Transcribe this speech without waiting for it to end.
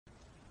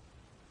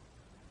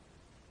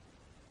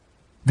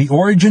The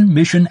Origin,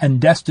 Mission, and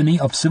Destiny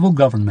of Civil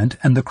Government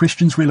and the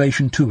Christian's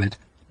Relation to It,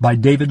 by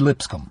David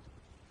Lipscomb.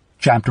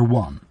 Chapter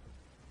 1.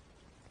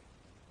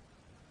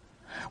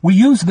 We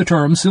use the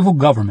term civil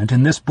government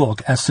in this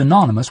book as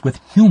synonymous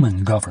with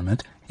human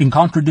government, in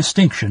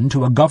contradistinction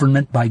to a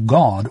government by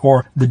God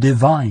or the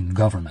divine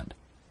government.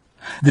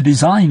 The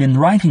design in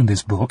writing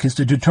this book is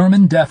to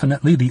determine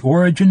definitely the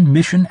origin,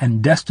 mission,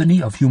 and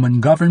destiny of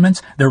human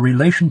governments, their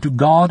relation to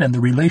God, and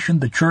the relation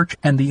the Church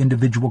and the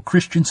individual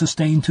Christian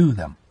sustain to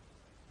them.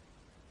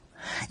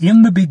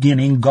 In the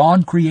beginning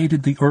God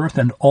created the earth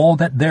and all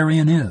that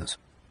therein is.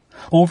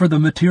 Over the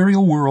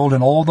material world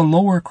and all the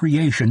lower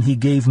creation he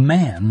gave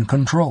man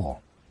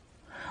control.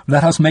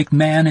 Let us make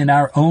man in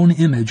our own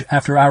image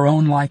after our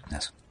own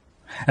likeness,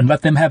 and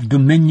let them have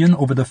dominion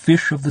over the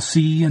fish of the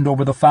sea, and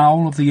over the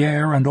fowl of the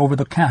air, and over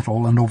the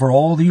cattle, and over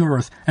all the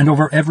earth, and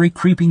over every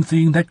creeping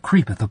thing that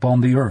creepeth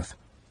upon the earth.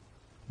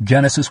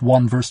 Genesis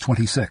 1 verse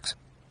 26.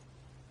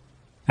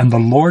 And the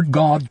Lord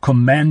God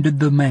commanded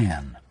the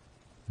man.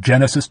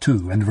 Genesis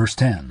 2 and verse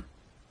 10.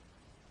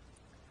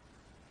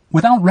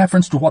 Without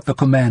reference to what the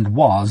command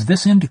was,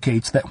 this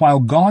indicates that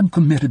while God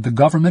committed the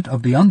government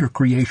of the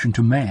undercreation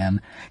to man,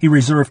 he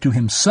reserved to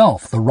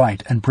himself the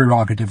right and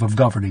prerogative of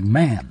governing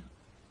man.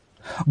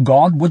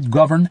 God would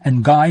govern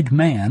and guide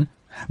man,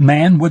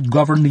 man would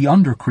govern the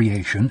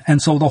undercreation,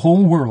 and so the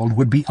whole world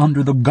would be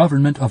under the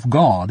government of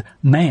God,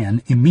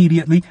 man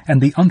immediately, and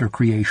the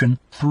undercreation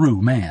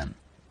through man.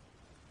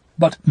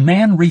 But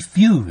man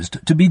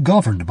refused to be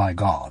governed by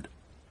God.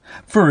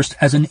 First,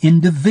 as an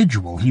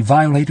individual, he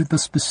violated the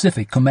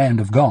specific command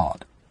of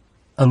God.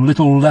 A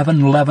little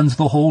leaven leavens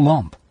the whole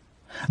lump.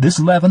 This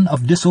leaven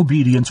of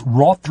disobedience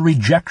wrought the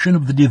rejection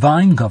of the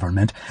divine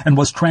government and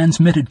was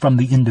transmitted from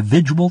the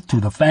individual to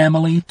the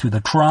family, to the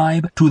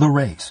tribe, to the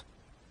race.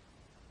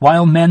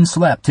 While men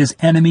slept, his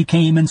enemy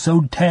came and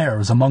sowed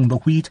tares among the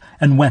wheat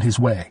and went his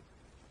way.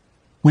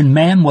 When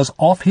man was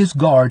off his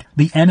guard,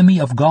 the enemy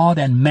of God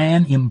and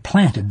man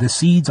implanted the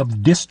seeds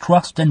of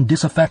distrust and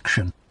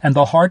disaffection, and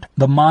the heart,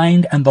 the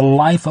mind, and the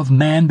life of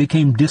man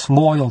became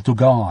disloyal to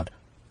God.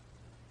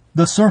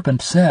 The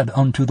serpent said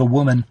unto the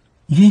woman,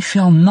 Ye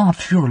shall not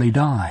surely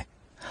die.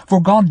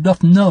 For God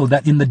doth know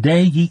that in the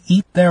day ye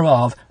eat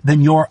thereof, then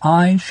your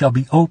eyes shall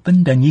be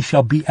opened, and ye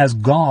shall be as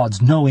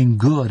gods, knowing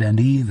good and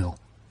evil.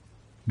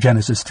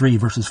 Genesis 3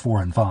 verses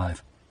 4 and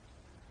 5.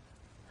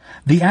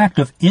 The act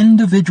of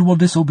individual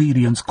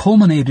disobedience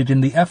culminated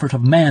in the effort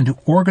of man to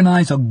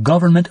organize a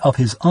government of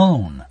his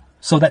own,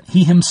 so that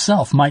he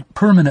himself might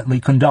permanently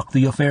conduct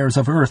the affairs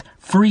of earth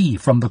free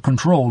from the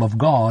control of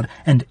God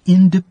and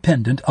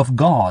independent of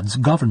God's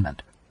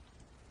government.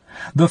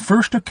 The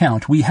first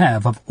account we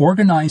have of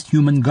organized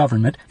human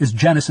government is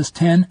Genesis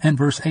 10 and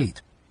verse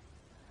 8.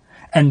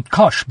 And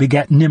Cush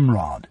begat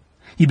Nimrod.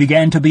 He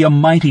began to be a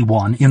mighty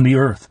one in the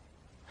earth.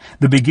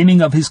 The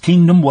beginning of his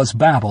kingdom was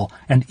Babel,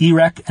 and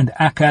Erech, and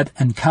Akkad,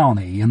 and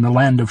Calneh in the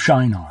land of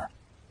Shinar.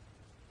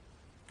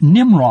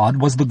 Nimrod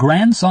was the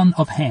grandson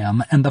of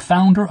Ham and the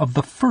founder of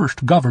the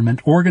first government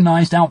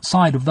organized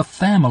outside of the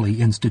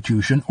family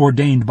institution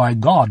ordained by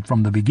God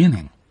from the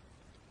beginning.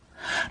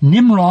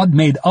 Nimrod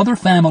made other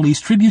families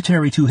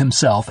tributary to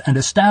himself and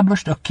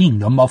established a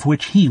kingdom of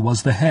which he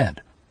was the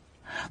head.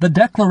 The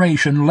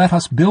declaration, Let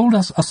us build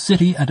us a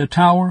city and a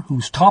tower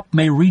whose top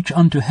may reach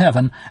unto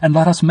heaven, and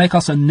let us make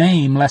us a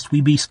name, lest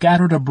we be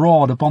scattered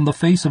abroad upon the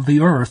face of the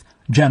earth,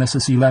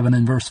 Genesis 11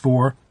 and verse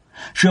 4,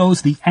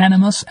 shows the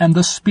animus and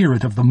the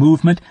spirit of the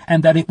movement,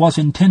 and that it was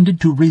intended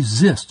to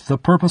resist the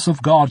purpose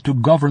of God to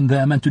govern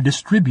them and to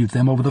distribute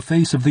them over the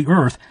face of the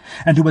earth,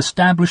 and to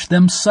establish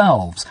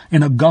themselves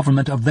in a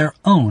government of their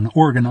own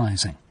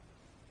organizing.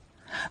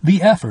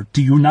 The effort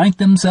to unite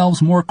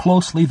themselves more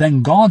closely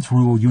than God's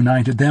rule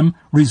united them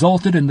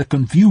resulted in the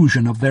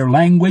confusion of their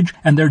language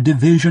and their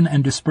division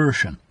and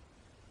dispersion.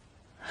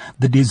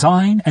 The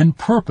design and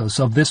purpose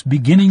of this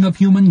beginning of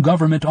human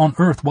government on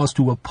earth was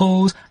to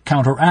oppose,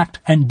 counteract,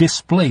 and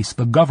displace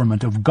the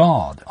government of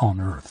God on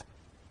earth.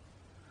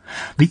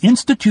 The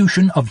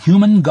institution of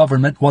human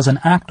government was an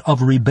act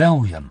of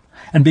rebellion,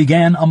 and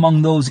began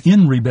among those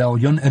in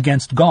rebellion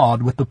against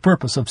God with the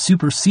purpose of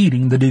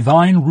superseding the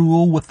divine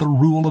rule with the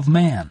rule of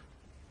man.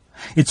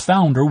 Its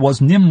founder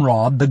was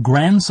Nimrod, the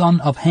grandson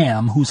of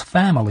Ham, whose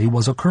family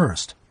was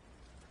accursed.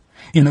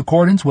 In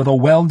accordance with a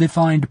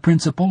well-defined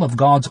principle of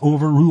God's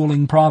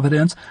overruling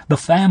providence, the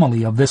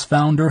family of this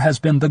founder has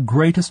been the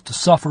greatest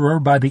sufferer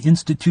by the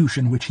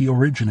institution which he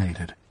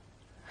originated.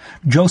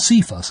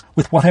 Josephus,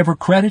 with whatever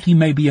credit he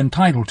may be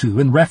entitled to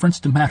in reference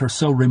to matters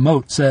so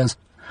remote, says,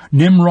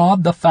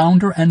 Nimrod, the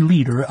founder and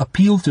leader,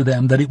 appealed to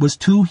them that it was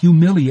too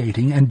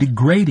humiliating and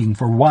degrading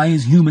for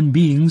wise human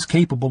beings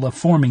capable of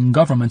forming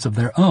governments of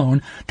their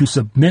own to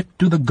submit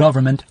to the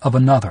government of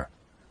another.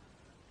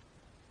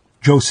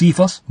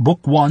 Josephus,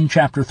 Book 1,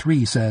 Chapter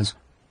 3, says,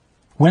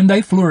 When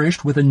they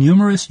flourished with a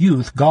numerous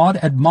youth, God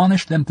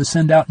admonished them to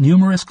send out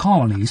numerous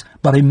colonies,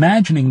 but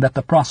imagining that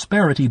the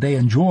prosperity they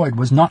enjoyed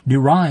was not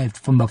derived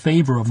from the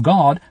favor of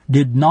God,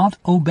 did not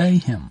obey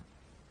him.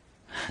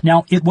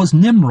 Now it was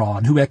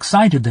Nimrod who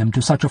excited them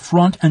to such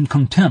affront and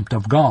contempt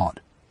of God.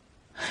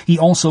 He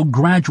also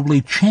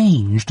gradually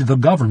changed the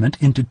government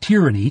into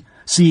tyranny,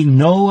 seeing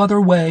no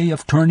other way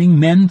of turning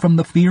men from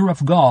the fear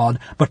of God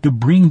but to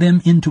bring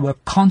them into a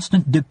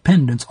constant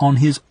dependence on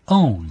his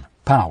own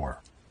power.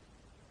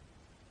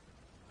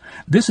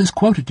 This is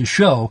quoted to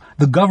show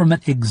the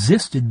government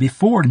existed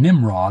before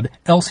Nimrod,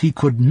 else he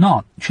could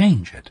not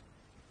change it.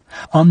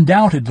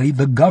 Undoubtedly,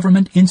 the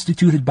government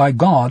instituted by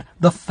God,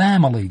 the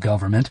family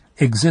government,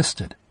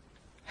 existed.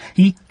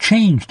 He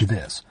changed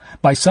this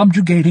by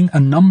subjugating a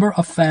number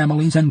of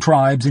families and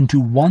tribes into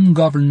one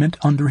government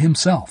under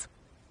himself.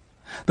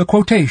 The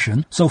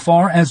quotation, so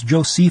far as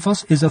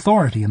Josephus is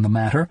authority in the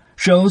matter,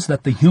 shows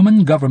that the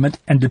human government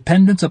and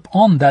dependence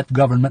upon that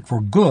government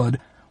for good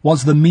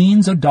was the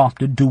means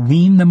adopted to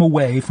wean them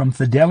away from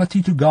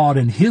fidelity to God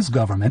and his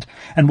government,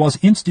 and was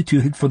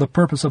instituted for the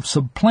purpose of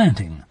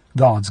supplanting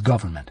God's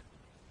government.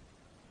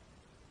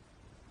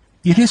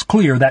 It is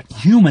clear that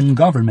human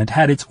government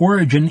had its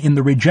origin in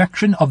the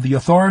rejection of the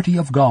authority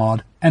of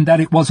God, and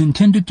that it was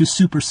intended to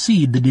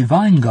supersede the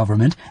divine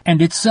government,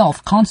 and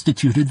itself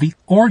constituted the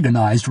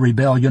organized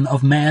rebellion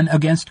of man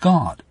against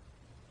God.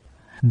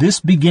 This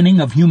beginning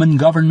of human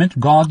government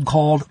God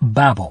called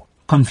Babel,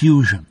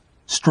 confusion,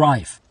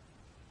 strife.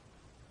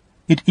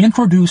 It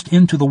introduced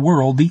into the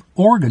world the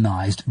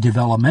organized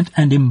development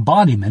and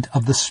embodiment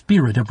of the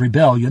spirit of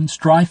rebellion,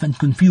 strife, and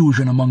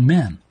confusion among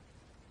men.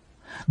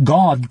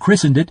 God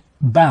christened it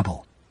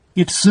Babel.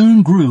 It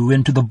soon grew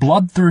into the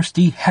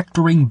bloodthirsty,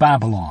 hectoring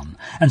Babylon,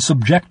 and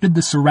subjected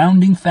the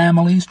surrounding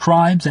families,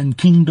 tribes, and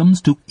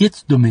kingdoms to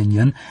its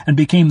dominion, and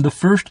became the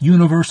first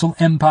universal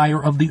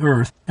empire of the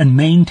earth, and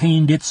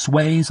maintained its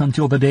sways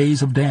until the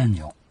days of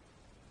Daniel.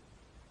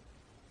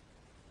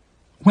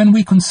 When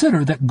we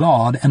consider that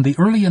God and the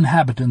early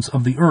inhabitants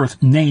of the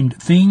earth named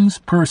things,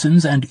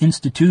 persons, and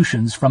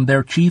institutions from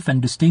their chief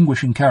and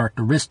distinguishing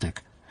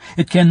characteristic,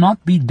 it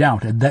cannot be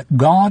doubted that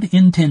God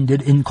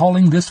intended in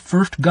calling this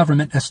first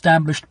government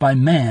established by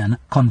man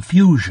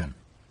confusion,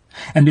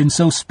 and in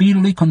so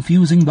speedily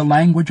confusing the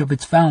language of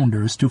its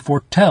founders to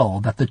foretell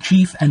that the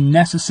chief and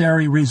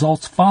necessary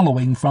results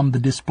following from the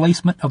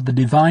displacement of the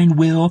divine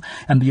will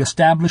and the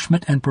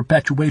establishment and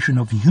perpetuation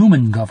of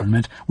human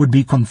government would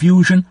be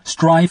confusion,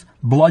 strife,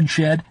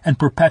 bloodshed, and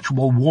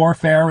perpetual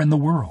warfare in the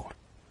world.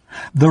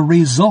 The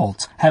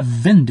results have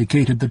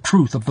vindicated the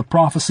truth of the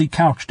prophecy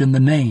couched in the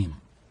name.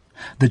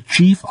 The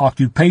chief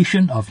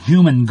occupation of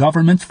human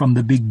governments from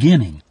the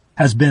beginning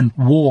has been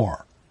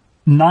war.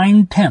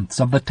 9/10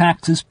 of the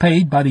taxes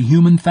paid by the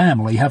human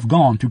family have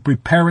gone to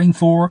preparing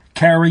for,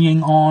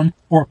 carrying on,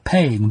 or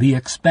paying the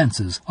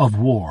expenses of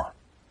war.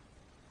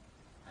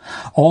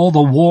 All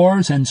the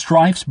wars and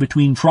strifes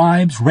between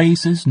tribes,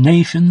 races,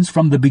 nations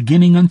from the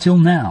beginning until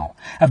now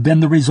have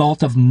been the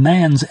result of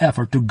man's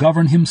effort to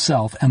govern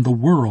himself and the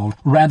world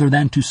rather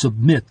than to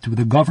submit to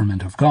the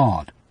government of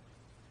God.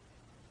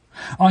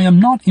 I am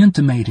not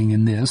intimating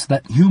in this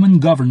that human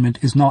government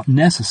is not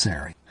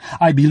necessary.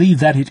 I believe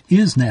that it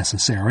is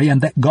necessary, and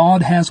that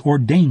God has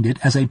ordained it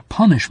as a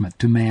punishment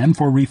to man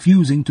for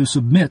refusing to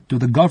submit to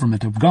the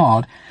government of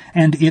God,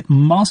 and it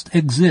must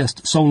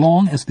exist so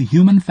long as the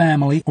human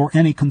family or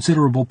any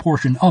considerable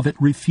portion of it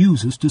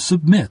refuses to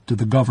submit to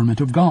the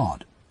government of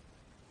God.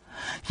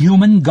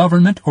 Human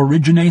government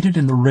originated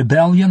in the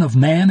rebellion of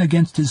man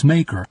against his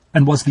Maker,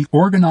 and was the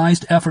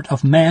organized effort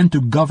of man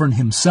to govern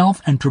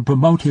himself and to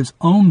promote his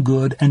own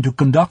good and to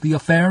conduct the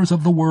affairs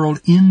of the world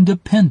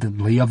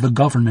independently of the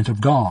government of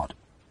God.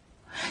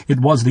 It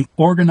was the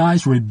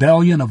organized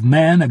rebellion of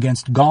man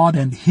against God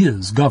and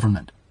his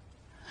government.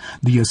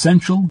 The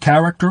essential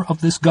character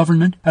of this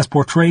government, as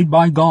portrayed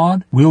by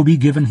God, will be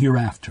given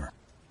hereafter.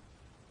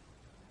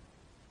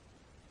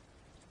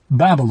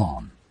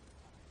 Babylon,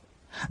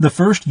 the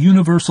first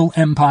universal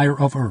empire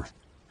of earth,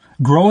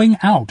 growing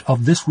out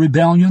of this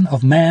rebellion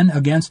of man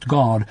against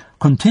God,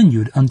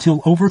 continued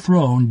until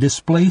overthrown,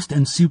 displaced,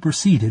 and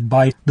superseded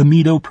by the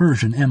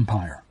Medo-Persian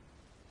Empire.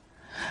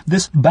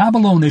 This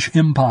Babylonish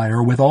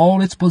empire, with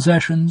all its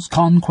possessions,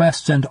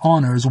 conquests, and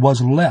honors,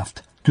 was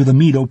left to the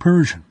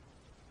Medo-Persian.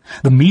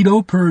 The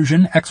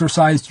Medo-Persian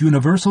exercised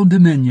universal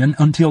dominion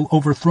until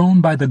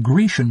overthrown by the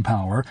Grecian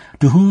power,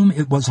 to whom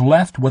it was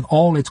left with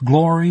all its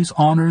glories,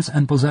 honors,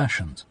 and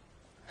possessions.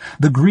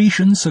 The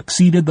Grecian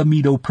succeeded the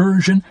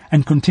Medo-Persian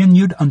and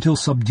continued until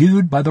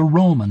subdued by the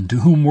Roman, to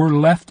whom were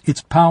left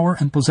its power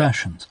and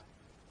possessions.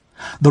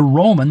 The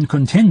Roman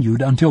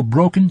continued until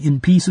broken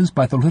in pieces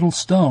by the little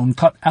stone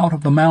cut out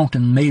of the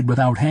mountain made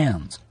without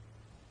hands.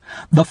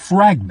 The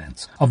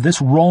fragments of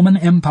this Roman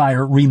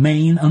Empire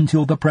remain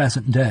until the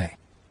present day.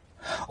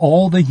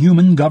 All the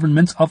human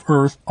governments of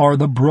earth are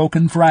the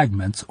broken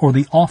fragments, or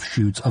the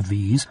offshoots of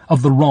these,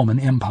 of the Roman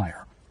Empire.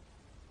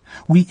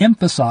 We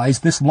emphasize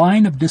this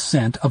line of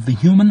descent of the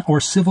human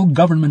or civil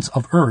governments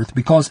of earth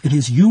because it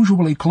is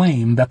usually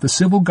claimed that the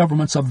civil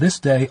governments of this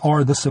day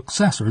are the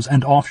successors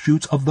and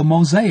offshoots of the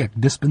Mosaic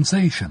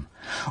dispensation,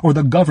 or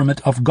the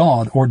government of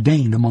God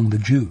ordained among the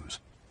Jews.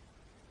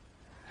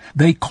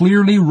 They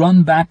clearly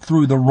run back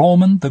through the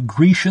Roman, the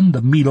Grecian,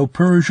 the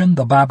Medo-Persian,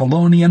 the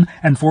Babylonian,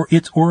 and for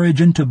its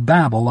origin to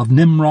Babel of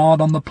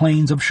Nimrod on the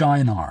plains of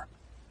Shinar.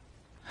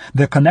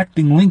 The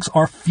connecting links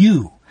are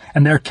few,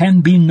 and there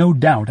can be no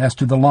doubt as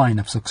to the line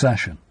of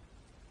succession.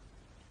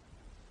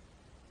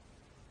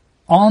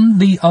 On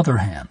the other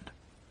hand,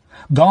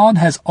 God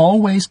has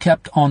always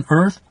kept on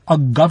earth a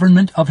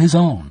government of his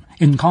own,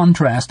 in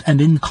contrast and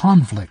in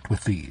conflict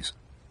with these.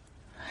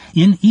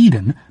 In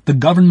Eden, the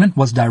government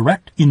was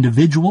direct,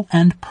 individual,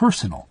 and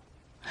personal.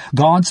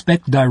 God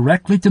spake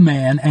directly to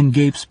man and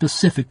gave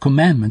specific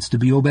commandments to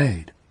be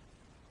obeyed.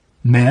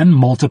 Men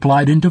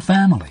multiplied into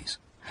families.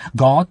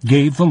 God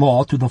gave the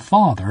law to the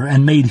father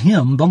and made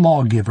him the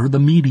lawgiver, the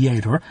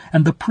mediator,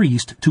 and the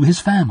priest to his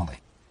family.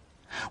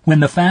 When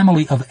the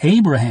family of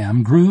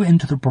Abraham grew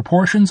into the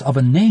proportions of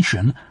a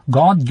nation,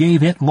 God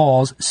gave it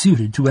laws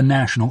suited to a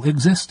national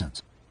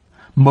existence.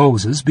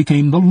 Moses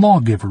became the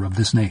lawgiver of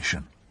this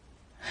nation.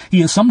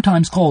 He is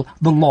sometimes called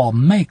the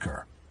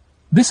lawmaker.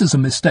 This is a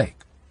mistake.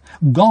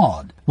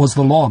 God was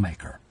the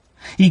lawmaker.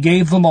 He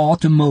gave the law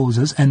to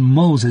Moses, and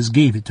Moses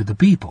gave it to the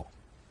people.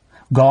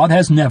 God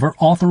has never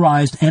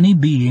authorized any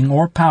being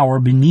or power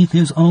beneath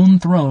his own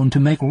throne to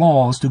make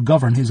laws to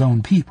govern his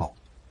own people.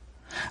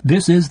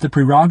 This is the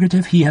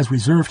prerogative he has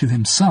reserved to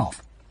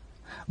himself.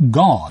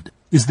 God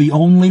is the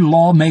only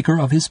lawmaker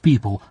of his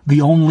people,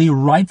 the only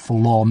rightful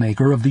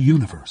lawmaker of the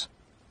universe.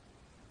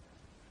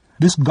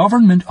 This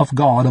government of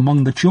God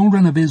among the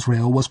children of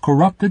Israel was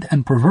corrupted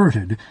and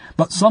perverted,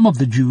 but some of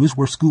the Jews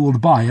were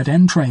schooled by it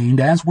and trained,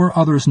 as were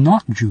others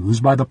not Jews,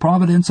 by the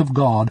providence of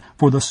God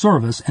for the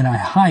service in a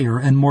higher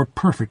and more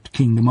perfect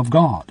kingdom of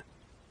God.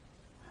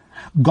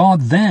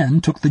 God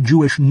then took the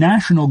Jewish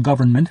national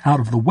government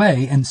out of the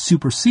way and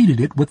superseded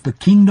it with the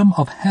kingdom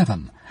of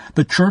heaven,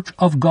 the church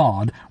of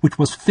God, which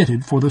was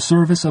fitted for the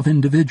service of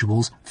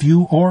individuals,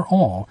 few or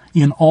all,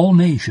 in all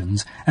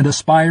nations, and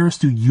aspires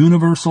to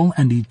universal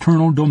and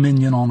eternal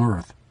dominion on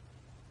earth.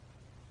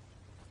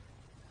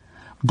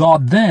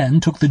 God then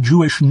took the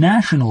Jewish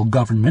national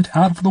government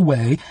out of the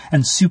way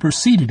and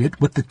superseded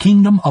it with the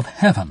kingdom of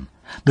heaven,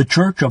 the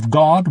church of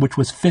God, which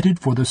was fitted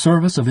for the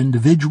service of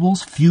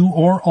individuals, few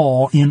or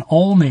all, in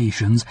all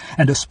nations,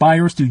 and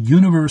aspires to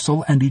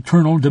universal and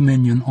eternal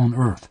dominion on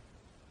earth.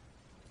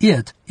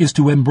 It is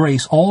to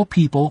embrace all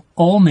people,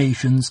 all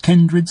nations,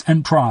 kindreds,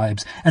 and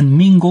tribes, and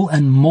mingle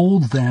and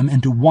mold them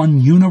into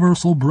one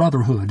universal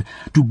brotherhood,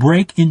 to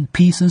break in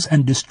pieces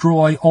and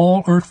destroy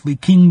all earthly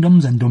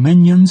kingdoms and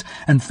dominions,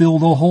 and fill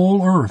the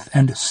whole earth,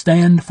 and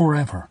stand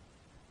forever.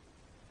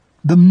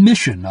 The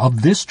mission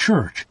of this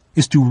church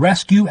is to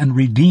rescue and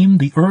redeem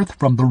the earth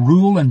from the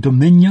rule and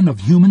dominion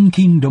of human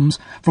kingdoms,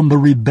 from the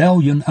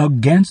rebellion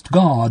against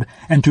God,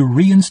 and to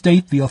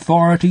reinstate the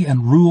authority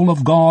and rule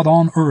of God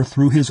on earth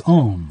through his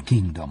own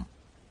kingdom.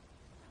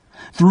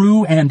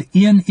 Through and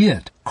in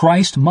it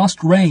Christ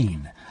must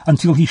reign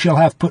until he shall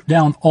have put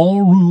down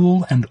all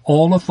rule and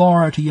all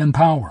authority and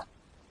power.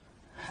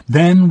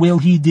 Then will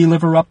he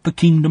deliver up the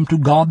kingdom to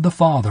God the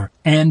Father,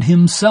 and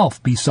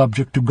himself be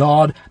subject to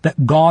God,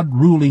 that God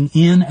ruling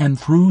in and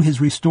through his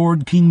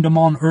restored kingdom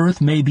on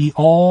earth may be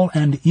all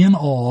and in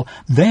all.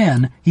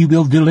 Then he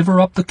will deliver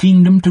up the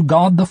kingdom to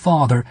God the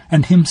Father,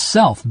 and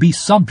himself be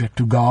subject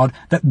to God,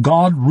 that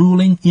God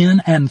ruling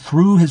in and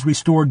through his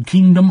restored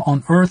kingdom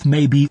on earth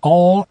may be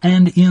all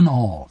and in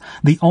all,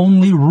 the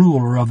only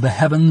ruler of the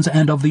heavens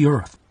and of the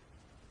earth.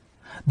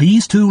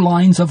 These two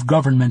lines of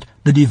government,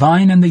 the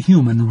divine and the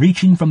human,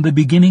 reaching from the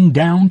beginning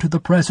down to the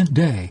present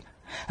day,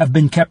 have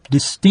been kept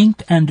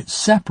distinct and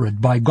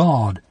separate by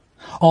God,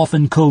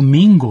 often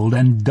commingled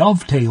and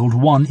dovetailed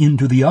one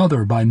into the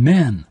other by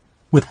men,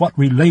 with what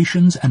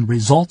relations and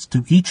results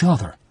to each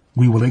other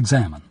we will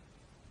examine.